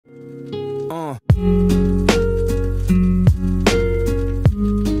Hi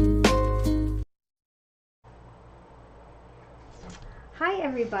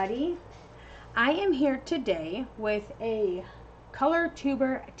everybody, I am here today with a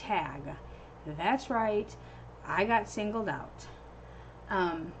Colortuber tag. That's right, I got singled out.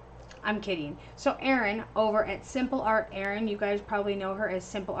 I'm kidding. So Erin over at Simple Art-Erin, you guys probably know her as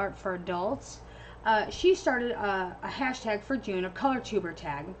Simple Art for Adults. She started a hashtag for June, a Colortuber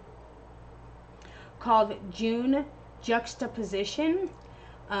tag called June Juxtaposition.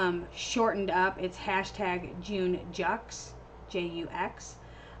 Shortened up, it's hashtag June Jux, J-U-X.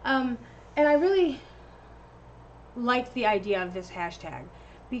 And I really liked the idea of this hashtag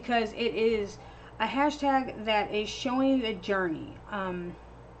because it is a hashtag that is showing the journey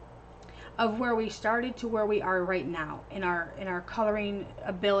of where we started to where we are right now in our coloring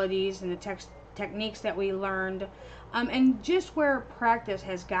abilities and the techniques that we learned, and just where practice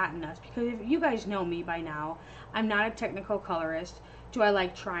has gotten us. Because if you guys know me by now, I'm not a technical colorist. Do I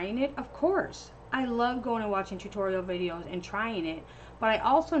like trying it? Of course. I love going and watching tutorial videos and trying it, but I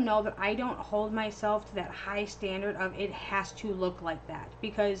also know that I don't hold myself to that high standard of it has to look like that,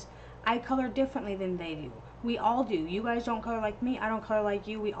 because I color differently than they do. We all do. You guys don't color like me, I don't color like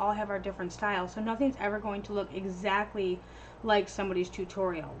you. We all have our different styles, so nothing's ever going to look exactly like somebody's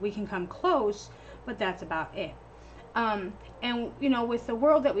tutorial. We can come close, but that's about it. And you know, with the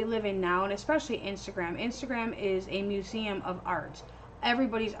world that we live in now, and especially Instagram is a museum of art.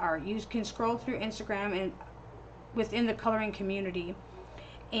 Everybody's art. You can scroll through Instagram and within the coloring community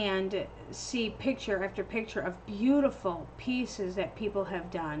and see picture after picture of beautiful pieces that people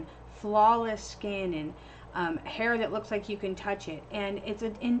have done, flawless skin, and hair that looks like you can touch it. And it's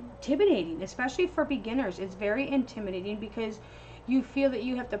intimidating, especially for beginners. It's very intimidating because you feel that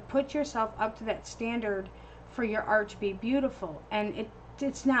you have to put yourself up to that standard for your art to be beautiful, and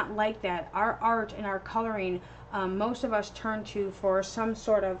it's not like that. Our art and our coloring, most of us turn to for some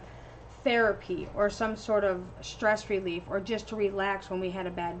sort of therapy or some sort of stress relief or just to relax when we had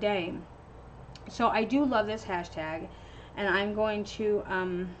a bad day. So I do love this hashtag, and I'm going to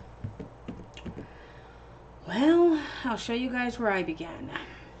well, I'll show you guys where I began.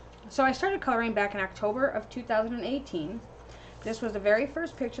 So I started coloring back in October of 2018. This was the very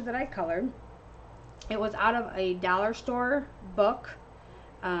first picture that I colored. It was out of a dollar store book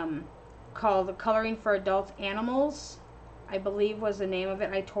called Coloring for Adults Animals, I believe was the name of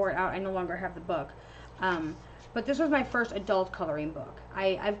it. I tore it out. I no longer have the book. But this was my first adult coloring book.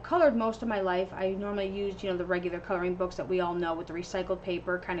 I've colored most of my life. I normally used, you know, the regular coloring books that we all know with the recycled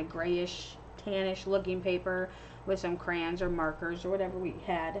paper, kind of grayish, tannish looking paper with some crayons or markers or whatever we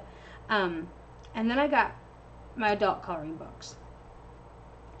had. And then I got my adult coloring books.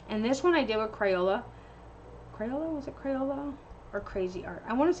 And this one I did with Crayola. Crayola? Was it Crayola? Or Crazy Art?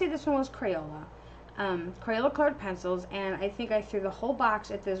 I want to say this one was Crayola. Crayola colored pencils, and I think I threw the whole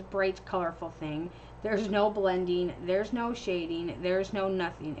box at this bright, colorful thing. There's no blending, there's no shading, there's no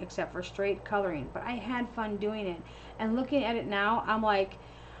nothing except for straight coloring. But I had fun doing it. And looking at it now, I'm like,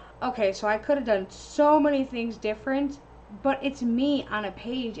 okay, so I could have done so many things different, but it's me on a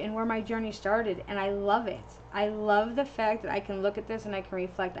page and where my journey started, and I love it. I love the fact that I can look at this and I can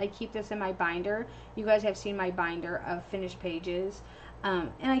reflect. I keep this in my binder. You guys have seen my binder of finished pages.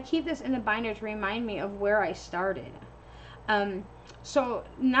 And I keep this in the binder to remind me of where I started. So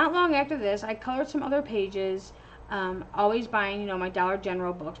not long after this, I colored some other pages, always buying, you know, my Dollar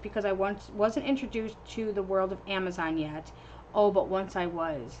General books because I wasn't introduced to the world of Amazon yet. Oh, but once I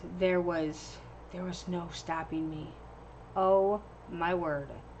was, there was no stopping me. Oh my word,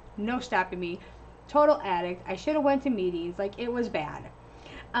 no stopping me. Total addict. I should have went to meetings. Like, it was bad.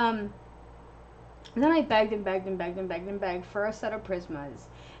 And then I begged and begged and begged and begged and begged for a set of Prismas.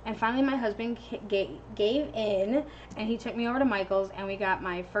 And finally my husband gave in, and he took me over to Michael's, and we got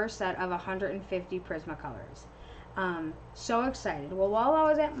my first set of 150 Prismacolors. So excited. Well, while I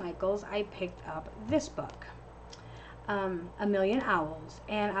was at Michael's, I picked up this book, A Million Owls,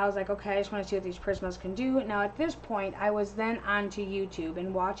 and I was like, okay, I just want to see what these Prismas can do. Now at this point, I was then onto YouTube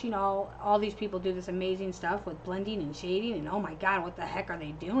and watching all these people do this amazing stuff with blending and shading, and oh my god, what the heck are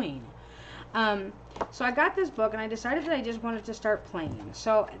they doing? So I got this book, and I decided that I just wanted to start playing.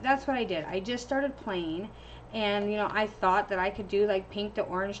 So that's what I did. I just started playing, and you know, I thought that I could do like pink to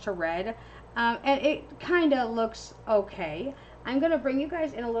orange to red, and it kind of looks okay. I'm gonna bring you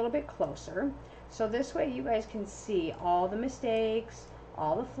guys in a little bit closer, so this way you guys can see all the mistakes,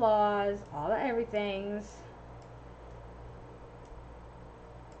 all the flaws, all the everythings.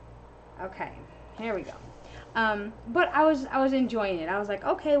 Okay, here we go. But I was enjoying it. I was like,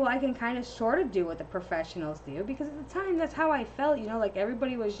 okay, well, I can kind of sort of do what the professionals do, because at the time that's how I felt, you know, like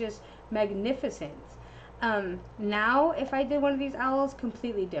everybody was just magnificent. Now if I did one of these owls,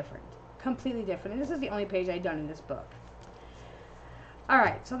 completely different. Completely different. And this is the only page I've done in this book.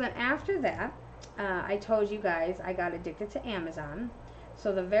 Alright, so then after that, I told you guys I got addicted to Amazon.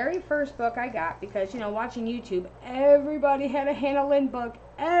 So the very first book I got, because, you know, watching YouTube, everybody had a Hannah Lynn book.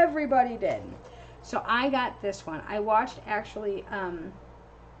 Everybody did. So I got this one. I watched actually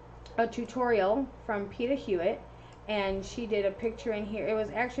a tutorial from Peter Hewitt, and she did a picture in here. It was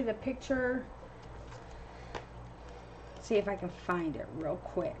actually the picture, see if I can find it real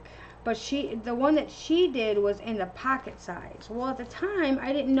quick. But the one that she did was in the pocket size. Well, at the time,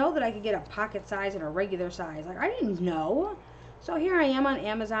 I didn't know that I could get a pocket size and a regular size. Like, I didn't know. So here I am on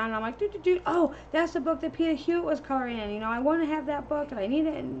Amazon, and I'm like, oh, that's the book that Peter Hewitt was coloring in. You know, I want to have that book, and I need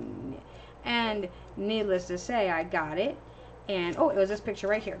it. And needless to say, I got it. And, oh, it was this picture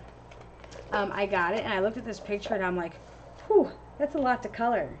right here. I got it, and I looked at this picture, and I'm like, whew, that's a lot to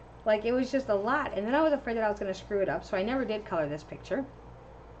color. Like, it was just a lot. And then I was afraid that I was going to screw it up, so I never did color this picture.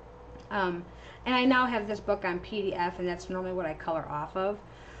 And I now have this book on PDF, and that's normally what I color off of.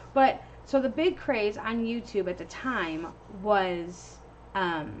 But, so the big craze on YouTube at the time was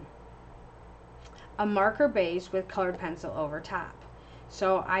a marker base with colored pencil over top.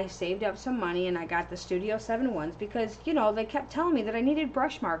 So I saved up some money, and I got the Studio 7 ones because, you know, they kept telling me that I needed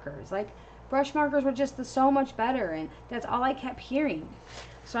brush markers. Like, brush markers were just so much better, and that's all I kept hearing.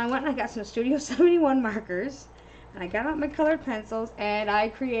 So I went and I got some Studio 71 markers, and I got out my colored pencils, and I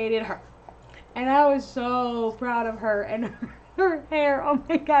created her. And I was so proud of her and her hair. Oh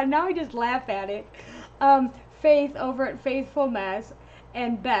my God, now I just laugh at it. Faith over at Faithful Mess,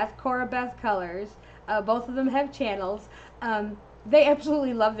 and Beth, Cora Beth Colors. Both of them have channels. They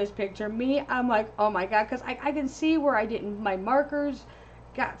absolutely love this picture. Me, I'm like, oh my God, because I can see where I didn't, my markers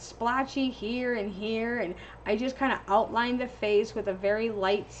got splotchy here, and I just kind of outlined the face with a very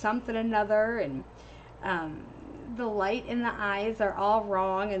light something another, and the light in the eyes are all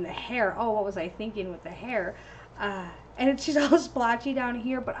wrong, and the hair, oh, what was I thinking with the hair? And she's all splotchy down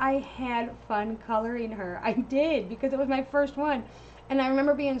here, but I had fun coloring her. I did, because it was my first one. And I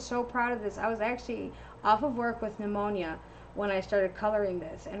remember being so proud of this. I was actually off of work with pneumonia when I started coloring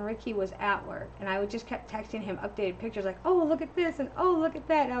this, and Ricky was at work, and I just kept texting him updated pictures like, oh, look at this, and oh, look at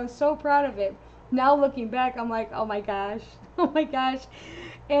that, and I was so proud of it. Now looking back, I'm like, oh my gosh, oh my gosh.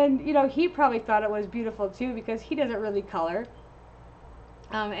 And, you know, he probably thought it was beautiful too, because he doesn't really color.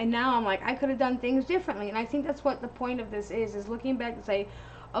 And now I'm like, I could have done things differently, and I think that's what the point of this is looking back and say,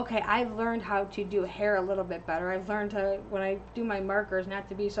 okay, I've learned how to do hair a little bit better. I've learned to, when I do my markers, not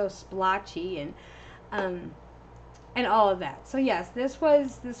to be so splotchy, and all of that. So yes, this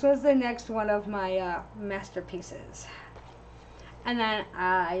was the next one of my masterpieces. And then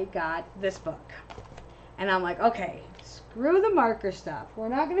I got this book, and I'm like, okay, screw the marker stuff. We're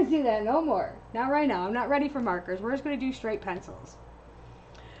not going to do that no more. Not right now. I'm not ready for markers. We're just going to do straight pencils.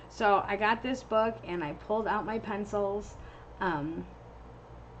 So I got this book, and I pulled out my pencils, and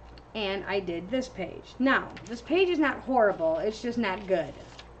I did this page. Now, this page is not horrible. It's just not good.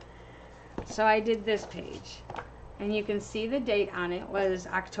 So I did this page. And you can see the date on it was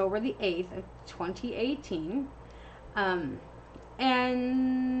October the 8th of 2018.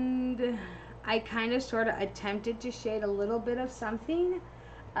 And I kind of sort of attempted to shade a little bit of something.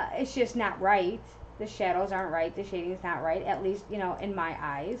 It's just not right. The shadows aren't right. The shading's not right, at least, you know, in my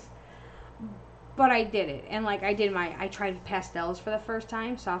eyes. But I did it. And like I tried pastels for the first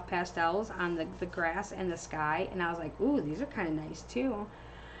time, soft pastels on the grass and the sky. And I was like, ooh, these are kind of nice too.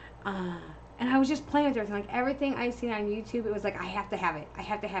 And I was just playing with everything. Like everything I seen on YouTube, it was like, I have to have it. I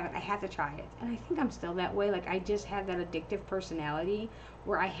have to have it. I have to try it. And I think I'm still that way. Like I just have that addictive personality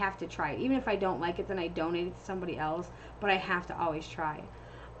where I have to try it. Even if I don't like it, then I donate it to somebody else. But I have to always try.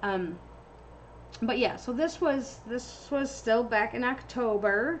 But yeah, so this was still back in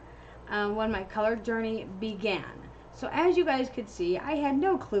October when my color journey began. So as you guys could see, I had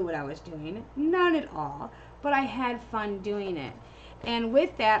no clue what I was doing. None at all. But I had fun doing it. And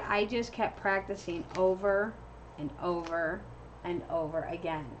with that, I just kept practicing over and over and over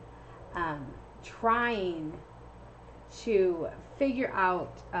again. Trying to figure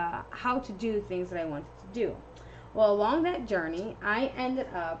out how to do things that I wanted to do. Well, along that journey, I ended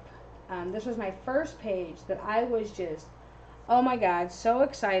up, this was my first page that I was just, oh my God, so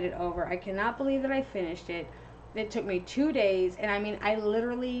excited over. I cannot believe that I finished it. It took me 2 days, and I mean, I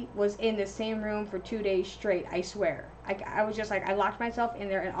literally was in the same room for 2 days straight, I swear. I was just like, I locked myself in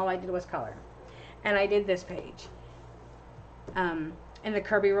there, and all I did was color. And I did this page. In the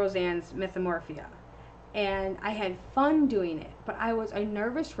Kirby Roseanne's Mythomorphia. and I had fun doing it, but I was a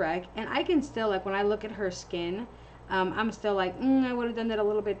nervous wreck, and I can still, like, when I look at her skin, I'm still like, I would have done that a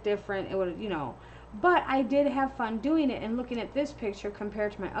little bit different. It would have, you know, but I did have fun doing it, and looking at this picture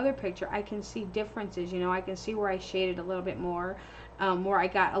compared to my other picture, I can see differences, you know. I can see where I shaded a little bit more, where I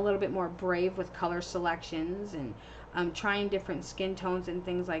got a little bit more brave with color selections, and trying different skin tones and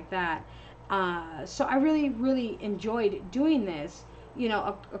things like that. So I really, really enjoyed doing this, you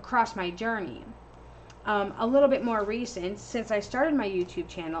know, across my journey. A little bit more recent, since I started my YouTube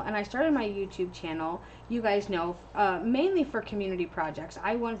channel, and I started my YouTube channel, you guys know, mainly for community projects.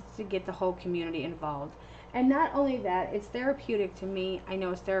 I wanted to get the whole community involved. And not only that, it's therapeutic to me. I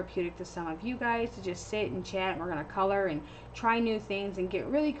know it's therapeutic to some of you guys to just sit and chat. We're going to color and try new things and get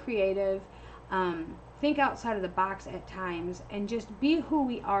really creative. Think outside of the box at times, and just be who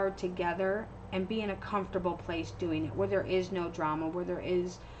we are together, and be in a comfortable place doing it, where there is no drama, where there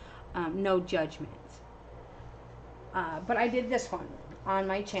is no judgment. But I did this one on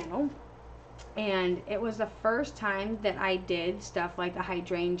my channel, and it was the first time that I did stuff like the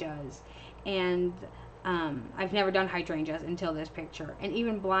hydrangeas, and I've never done hydrangeas until this picture, and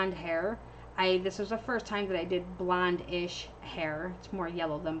even blonde hair. This was the first time that I did blonde-ish hair. It's more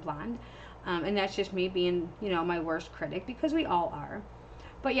yellow than blonde, and that's just me being, you know, my worst critic, because we all are.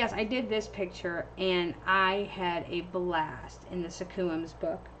 But yes, I did this picture, and I had a blast in the Sequums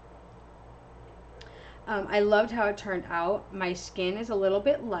book. I loved how it turned out. My skin is a little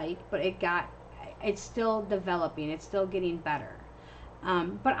bit light, but it's still developing. It's still getting better.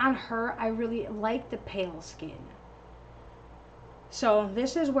 But on her, I really like the pale skin. So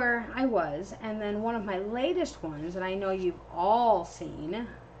this is where I was. And then one of my latest ones, and I know you've all seen,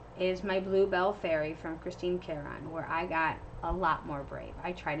 is my Bluebell Fairy from Christine Caron, where I got a lot more brave.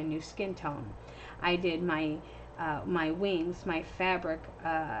 I tried a new skin tone. I did my wings, my fabric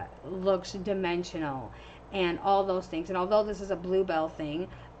looks dimensional, and all those things. And although this is a Bluebell thing,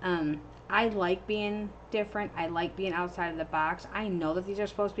 I like being different. I like being outside of the box. I know that these are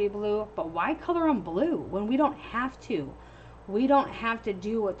supposed to be blue, but why color them blue when we don't have to? We don't have to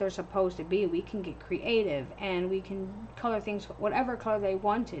do what they're supposed to be. We can get creative, and we can color things whatever color they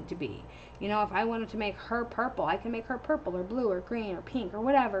want it to be. You know, if I wanted to make her purple, I can make her purple or blue or green or pink or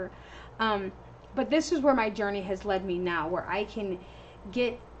whatever. But this is where my journey has led me now, where I can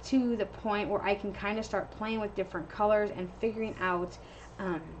get to the point where I can kind of start playing with different colors and figuring out,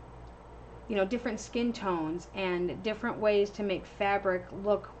 you know, different skin tones and different ways to make fabric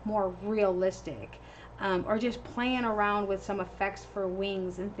look more realistic, or just playing around with some effects for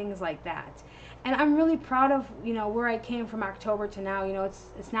wings and things like that. And I'm really proud of, you know, where I came from October to now. You know,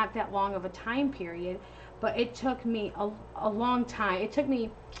 it's not that long of a time period, but it took me a long time. It took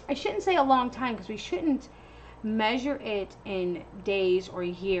me, I shouldn't say a long time, because we shouldn't measure it in days or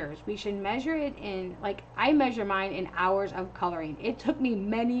years. We should measure it in, like, I measure mine in hours of coloring. It took me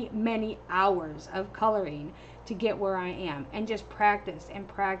many, many hours of coloring to get where I am, and just practice and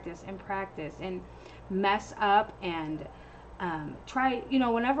practice and practice, and mess up, and try, you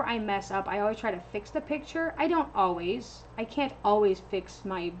know, whenever I mess up, I always try to fix the picture. I can't always fix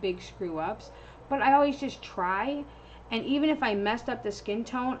my big screw ups, but I always just try. And even if I messed up the skin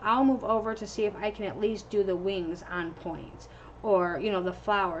tone, I'll move over to see if I can at least do the wings on point, or, you know, the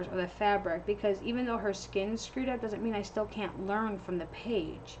flowers or the fabric, because even though her skin's screwed up doesn't mean I still can't learn from the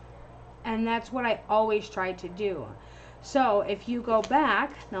page. And that's what I always try to do. So if you go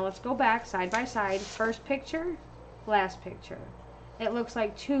back, now let's go back side by side, first picture, last picture. It looks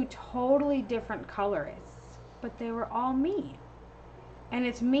like two totally different colorists, but they were all me. And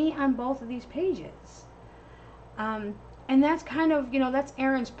it's me on both of these pages. And that's kind of, you know, that's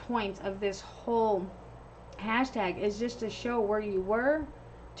Erin's point of this whole hashtag, is just to show where you were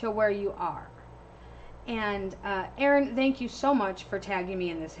to where you are. And Aaron, thank you so much for tagging me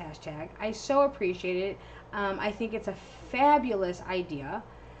in this hashtag. I so appreciate it. I think it's a fabulous idea.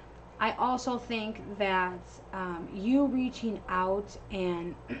 I also think that you reaching out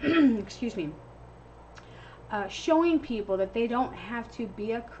and excuse me, showing people that they don't have to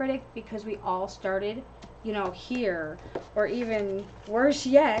be a critic, because we all started, you know, here, or even worse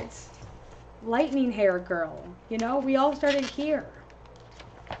yet, lightning hair girl. You know, we all started here,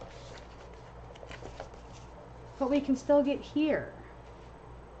 but we can still get here.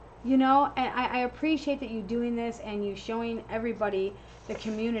 You know, and I appreciate that you doing this, and you showing everybody, the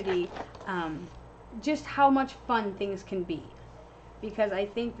community, just how much fun things can be. Because I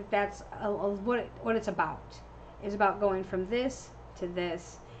think that that's what it's about. It's about going from this to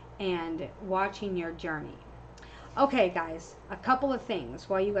this and watching your journey. Okay, guys, a couple of things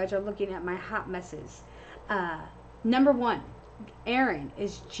while you guys are looking at my hot messes. Number one, Erin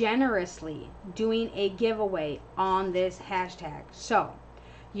is generously doing a giveaway on this hashtag. So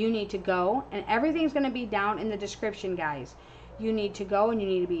you need to go, and everything's going to be down in the description, guys. You need to go and you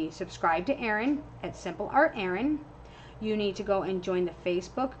need to be subscribed to Erin at Simple Art-Erin. You need to go and join the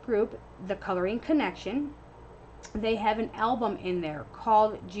Facebook group, The Coloring Connection. They have an album in there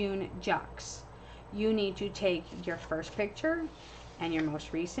called June Jucks. You need to take your first picture and your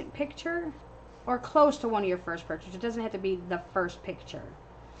most recent picture, or close to one of your first pictures. It doesn't have to be the first picture.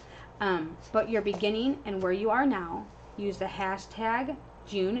 But your beginning and where you are now, use the hashtag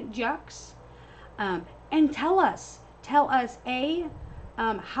June Jucks. And tell us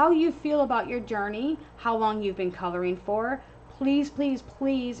how you feel about your journey, how long you've been coloring for. Please, please,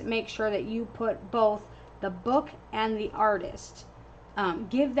 please make sure that you put both the book and the artist.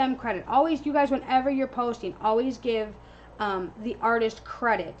 Give them credit. Always, you guys, whenever you're posting, always give the artist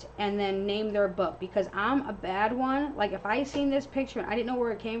credit and then name their book, because I'm a bad one. Like, if I seen this picture and I didn't know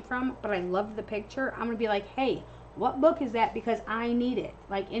where it came from, but I love the picture, I'm gonna be like, hey, what book is that? Because I need it,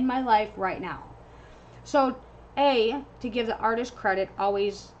 like, in my life right now. So A, to give the artist credit,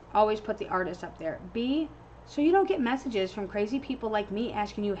 always put the artist up there. B, so you don't get messages from crazy people like me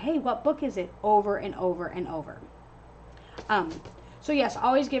asking you, hey, what book is it, over and over and over. So yes,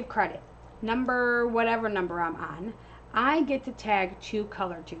 always give credit. Whatever number I'm on, I get to tag 2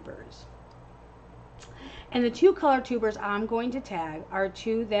 Colortubers. And the 2 Colortubers I'm going to tag are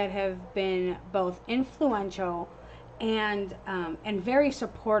 2 that have been both influential and very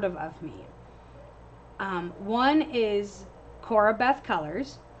supportive of me. One is Cora Beth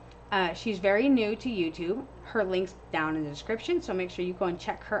Colors. She's very new to YouTube. Her link's down in the description, so make sure you go and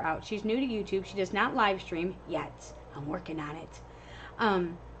check her out. She's new to YouTube. She does not live stream yet. I'm working on it.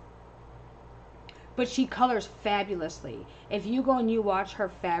 But she colors fabulously. If you go and you watch her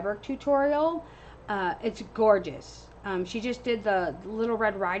fabric tutorial, it's gorgeous. She just did the Little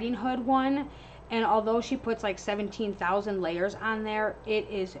Red Riding Hood one, and although she puts like 17,000 layers on there, it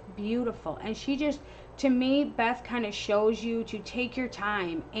is beautiful. And she just, to me, Beth kind of shows you to take your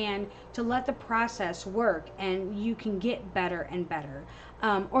time and to let the process work, and you can get better and better.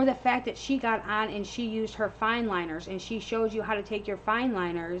 Or the fact that she got on and she used her fine liners, and she shows you how to take your fine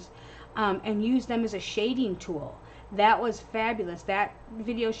liners and use them as a shading tool. That was fabulous. That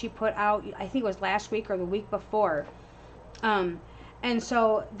video she put out, I think it was last week or the week before. And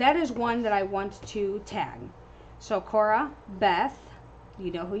so that is one that I want to tag. So Cora, Beth,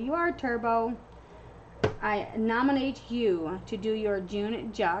 you know who you are, Turbo. I nominate you to do your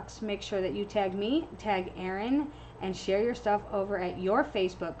June Jucks. Make sure that you tag me, tag Erin, and share your stuff over at your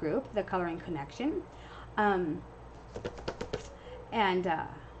Facebook group, The Coloring Connection.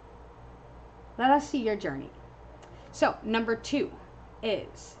 Let us see your journey. So, number 2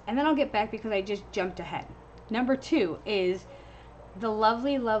 is, and then I'll get back because I just jumped ahead. Number 2 is the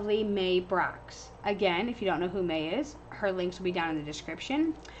lovely, lovely May Brox. Again, if you don't know who May is, her links will be down in the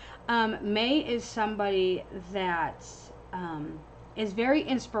description. May is somebody that is very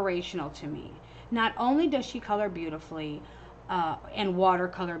inspirational to me. Not only does she color beautifully and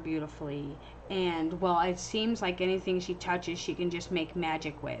watercolor beautifully, and, well, it seems like anything she touches she can just make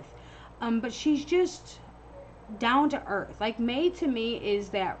magic with. But she's just down to earth. Like, May to me is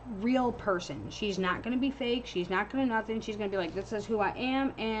that real person. She's not going to be fake. She's not going to nothing. She's going to be like, this is who I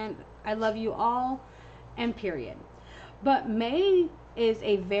am, and I love you all, and period. But May is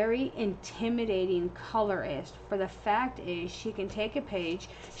a very intimidating colorist, for the fact is she can take a page,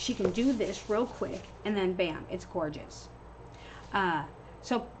 she can do this real quick, and then bam, it's gorgeous.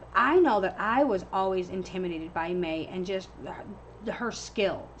 So I know that I was always intimidated by May and just her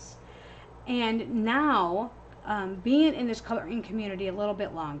skills. And now, being in this coloring community a little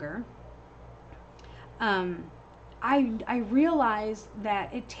bit longer, I realize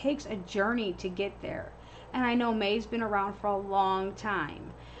that it takes a journey to get there. And I know May's been around for a long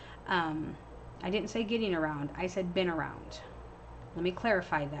time. I didn't say getting around, I said been around. Let me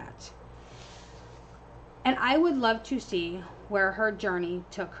clarify that. And I would love to see where her journey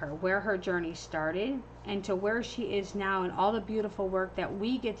took her, where her journey started, and to where she is now, and all the beautiful work that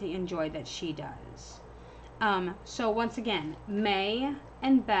we get to enjoy that she does. So once again, May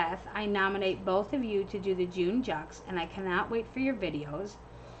and Beth, I nominate both of you to do the June Jucks, and I cannot wait for your videos.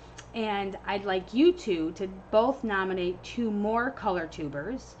 And I'd like you two to both nominate 2 more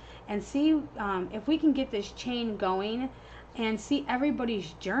Colortubers and see if we can get this chain going and see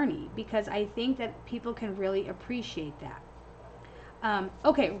everybody's journey, because I think that people can really appreciate that.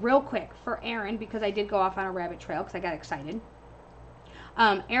 Okay, real quick for Erin, because I did go off on a rabbit trail because I got excited.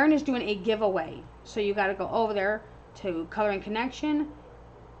 Erin is doing a giveaway, so you got to go over there to Coloring Connection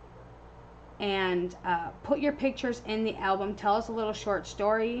and put your pictures in the album. Tell us a little short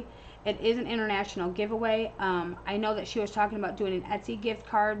story. It is an international giveaway. I know that she was talking about doing an Etsy gift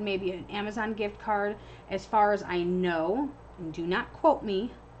card, maybe an Amazon gift card. As far as I know, and do not quote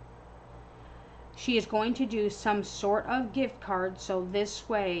me, she is going to do some sort of gift card, so this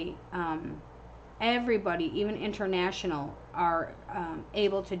way everybody, even international, are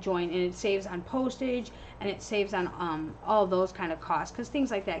able to join, and it saves on postage, and it saves on all those kind of costs, because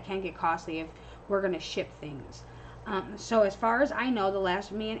things like that can get costly if we're going to ship things. So as far as I know, the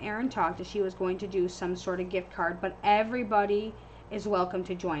last me and Erin talked, she was going to do some sort of gift card, but everybody is welcome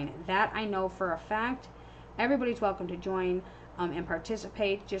to join. That I know for a fact. Everybody's welcome to join and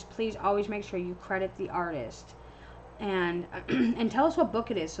participate. Just please always make sure you credit the artist. And and tell us what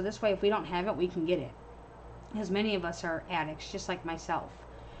book it is, so this way if we don't have it, we can get it. As many of us are addicts, just like myself.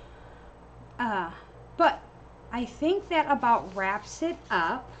 But I think that about wraps it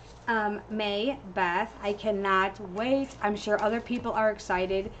up. May, Beth, I cannot wait. I'm sure other people are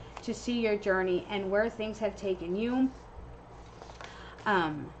excited to see your journey and where things have taken you.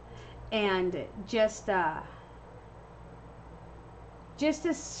 And just to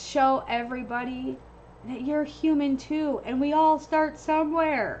show everybody that you're human too, and we all start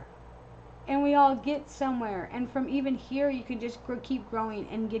somewhere, and we all get somewhere, and from even here you can just keep growing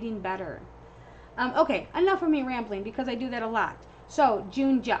and getting better. Okay, enough of me rambling, because I do that a lot. So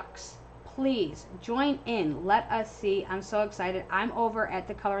June Jux, please join in. Let us see. I'm so excited. I'm over at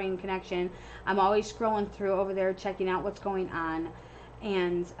the Coloring Connection. I'm always scrolling through over there, checking out what's going on,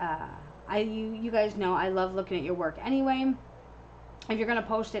 and you guys know I love looking at your work anyway. If you're going to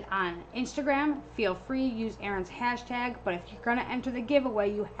post it on Instagram, feel free, use Erin's hashtag, but if you're going to enter the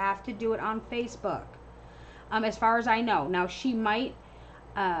giveaway, you have to do it on Facebook. As far as I know. Now, she might,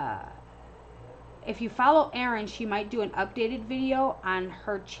 if you follow Erin, she might do an updated video on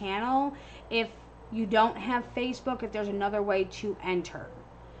her channel. If you don't have Facebook, if there's another way to enter.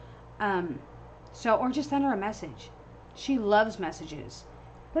 Or just send her a message. She loves messages.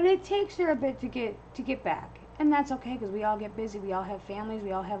 But it takes her a bit to get back. And that's okay, because we all get busy. We all have families.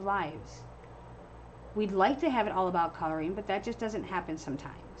 We all have lives. We'd like to have it all about coloring, but that just doesn't happen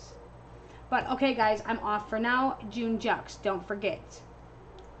sometimes. But okay, guys, I'm off for now. June Jux, don't forget.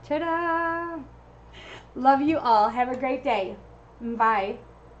 Ta-da! Love you all. Have a great day. Bye.